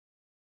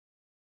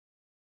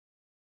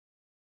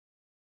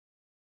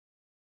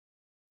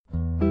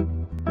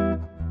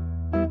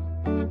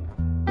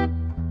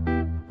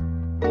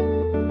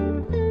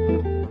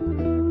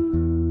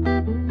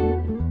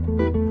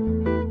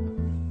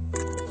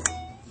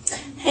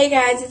Hey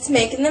guys, it's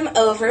Making Them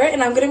Over,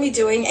 and I'm going to be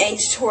doing a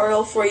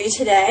tutorial for you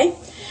today.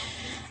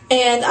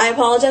 And I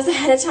apologize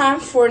ahead of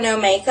time for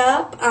no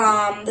makeup.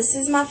 This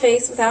is my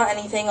face without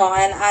anything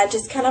on. I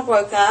just kind of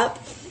woke up,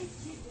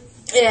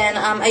 and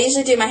I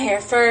usually do my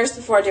hair first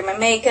before I do my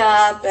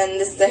makeup, and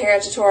this is a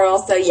hair tutorial,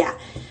 so yeah.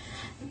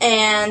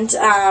 And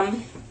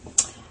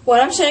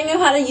what I'm showing you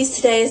how to use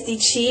today is the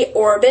Chi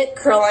Orbit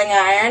Curling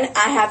Iron.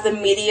 I have the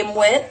medium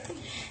width,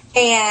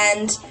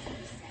 and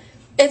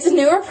it's a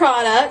newer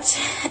product.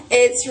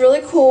 It's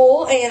really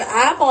cool, and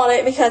I bought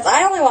it because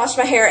I only wash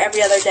my hair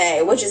every other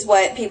day, which is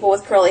what people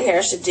with curly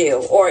hair should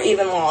do, or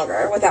even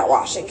longer without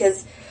washing,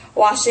 because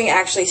washing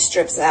actually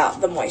strips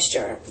out the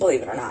moisture,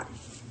 believe it or not.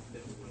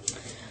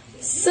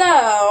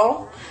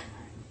 So,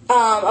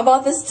 I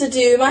bought this to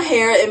do my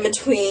hair in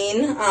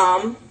between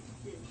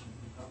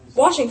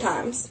washing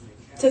times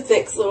to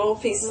fix little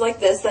pieces like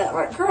this that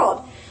aren't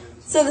curled.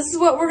 So this is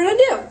what we're going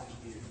to do.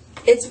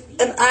 It's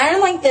an iron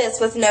like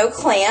this with no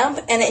clamp,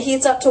 and it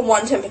heats up to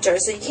one temperature,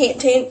 so you can't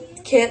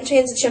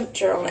change the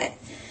temperature on it.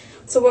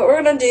 So what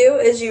we're going to do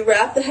is you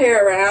wrap the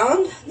hair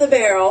around the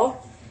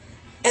barrel,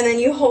 and then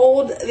you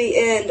hold the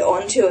end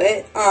onto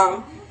it.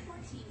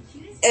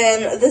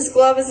 And this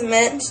glove is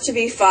meant to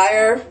be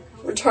fire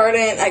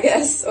retardant, I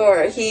guess,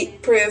 or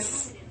heat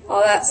proof,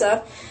 all that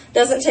stuff.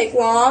 Doesn't take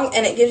long,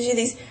 and it gives you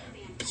these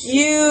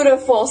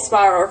beautiful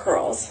spiral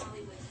curls.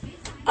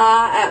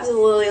 I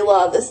absolutely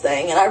love this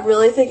thing, and I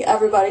really think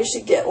everybody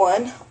should get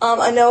one.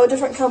 I know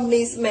different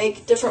companies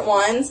make different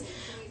ones,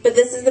 but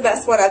this is the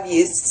best one I've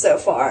used so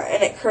far,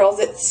 and it curls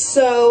it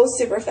so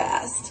super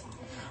fast.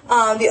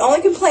 The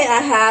only complaint I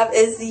have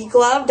is the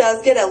glove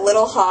does get a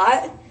little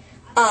hot, and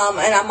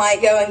I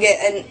might go and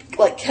get a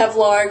like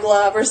Kevlar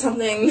glove or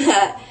something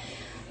that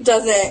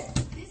doesn't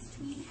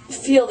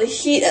feel the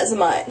heat as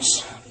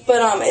much.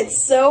 But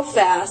it's so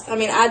fast. I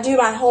mean, I do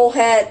my whole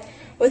head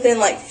within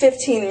like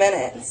 15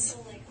 minutes.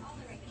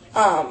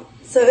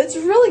 So it's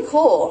really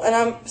cool, and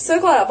I'm so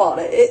glad I bought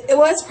it. It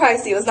was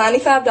pricey. It was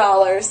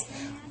 $95,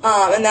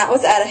 and that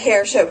was at a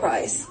hair show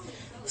price.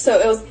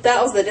 So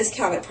that was the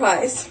discounted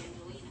price.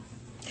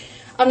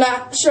 I'm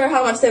not sure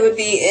how much they would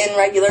be in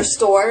regular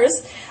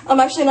stores. I'm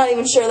actually not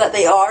even sure that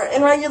they are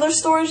in regular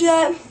stores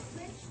yet.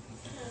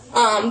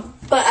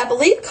 But I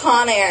believe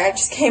Conair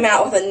just came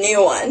out with a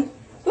new one.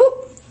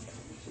 Whoop,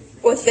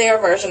 with their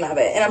version of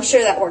it, and I'm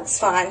sure that works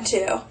fine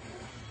too.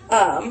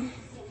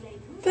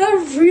 But I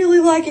really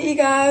like it, you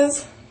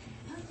guys.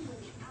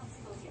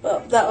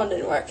 Well, that one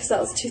didn't work because that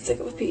was too thick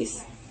of a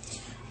piece.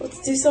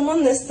 Let's do some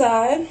on this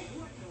side.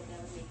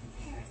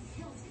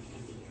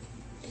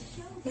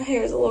 My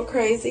hair is a little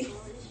crazy.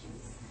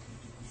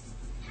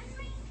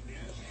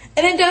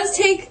 And it does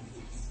take,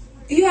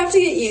 you have to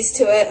get used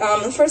to it.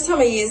 The first time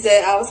I used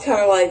it, I was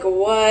kind of like,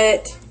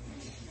 what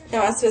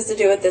am I supposed to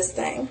do with this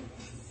thing?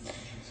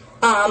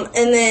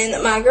 And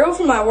then my girl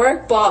from my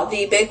work bought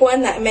the big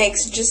one that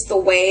makes just the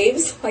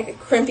waves, like a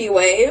crimpy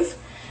wave.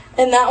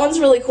 And that one's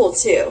really cool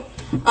too.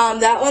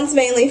 That one's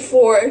mainly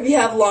for if you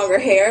have longer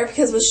hair,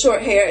 because with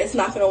short hair it's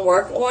not going to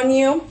work on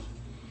you.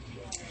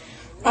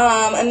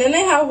 And then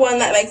they have one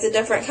that makes a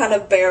different kind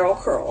of barrel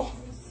curl.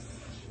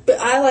 But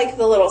I like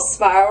the little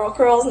spiral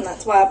curls, and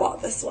that's why I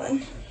bought this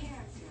one.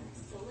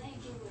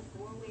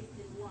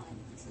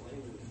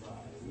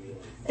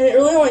 And it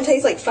really only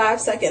takes like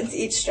 5 seconds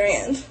each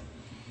strand.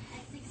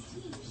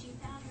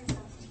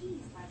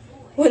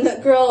 When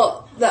the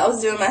girl that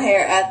was doing my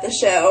hair at the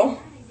show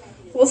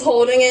was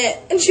holding it,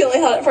 and she only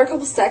held it for a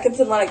couple seconds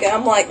and let it go,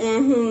 I'm like,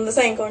 this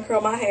ain't gonna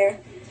curl my hair.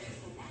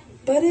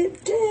 But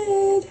it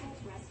did.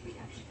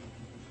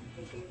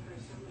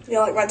 You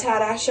like my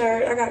tie-dye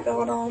shirt I got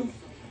going on?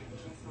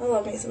 I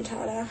love me some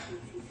tie-dye.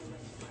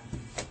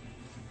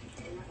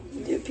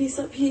 Do a piece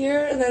up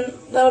here, and then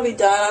that'll be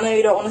done. I know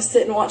you don't want to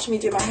sit and watch me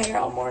do my hair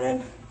all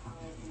morning.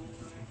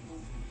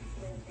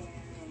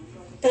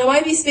 And I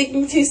might be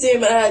speaking too soon,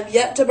 but I have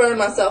yet to burn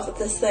myself with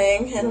this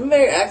thing. And I'm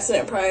very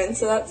accident prone,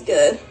 so that's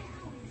good.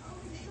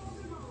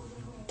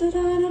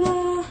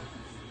 Da-da-da-da.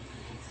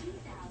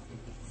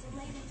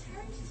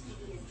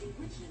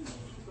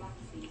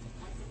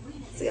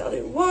 See, I'll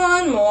do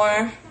one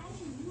more.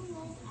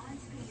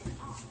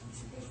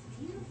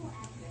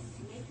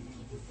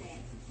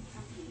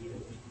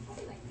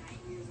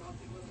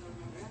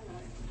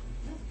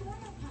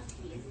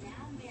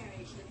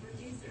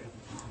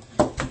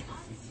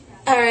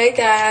 Alright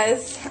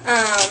guys,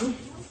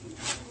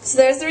 so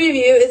there's the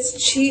review.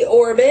 It's Chi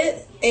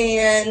Orbit,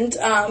 and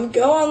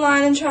go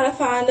online and try to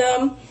find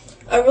them.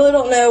 I really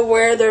don't know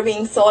where they're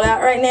being sold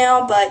at right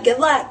now, but good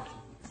luck.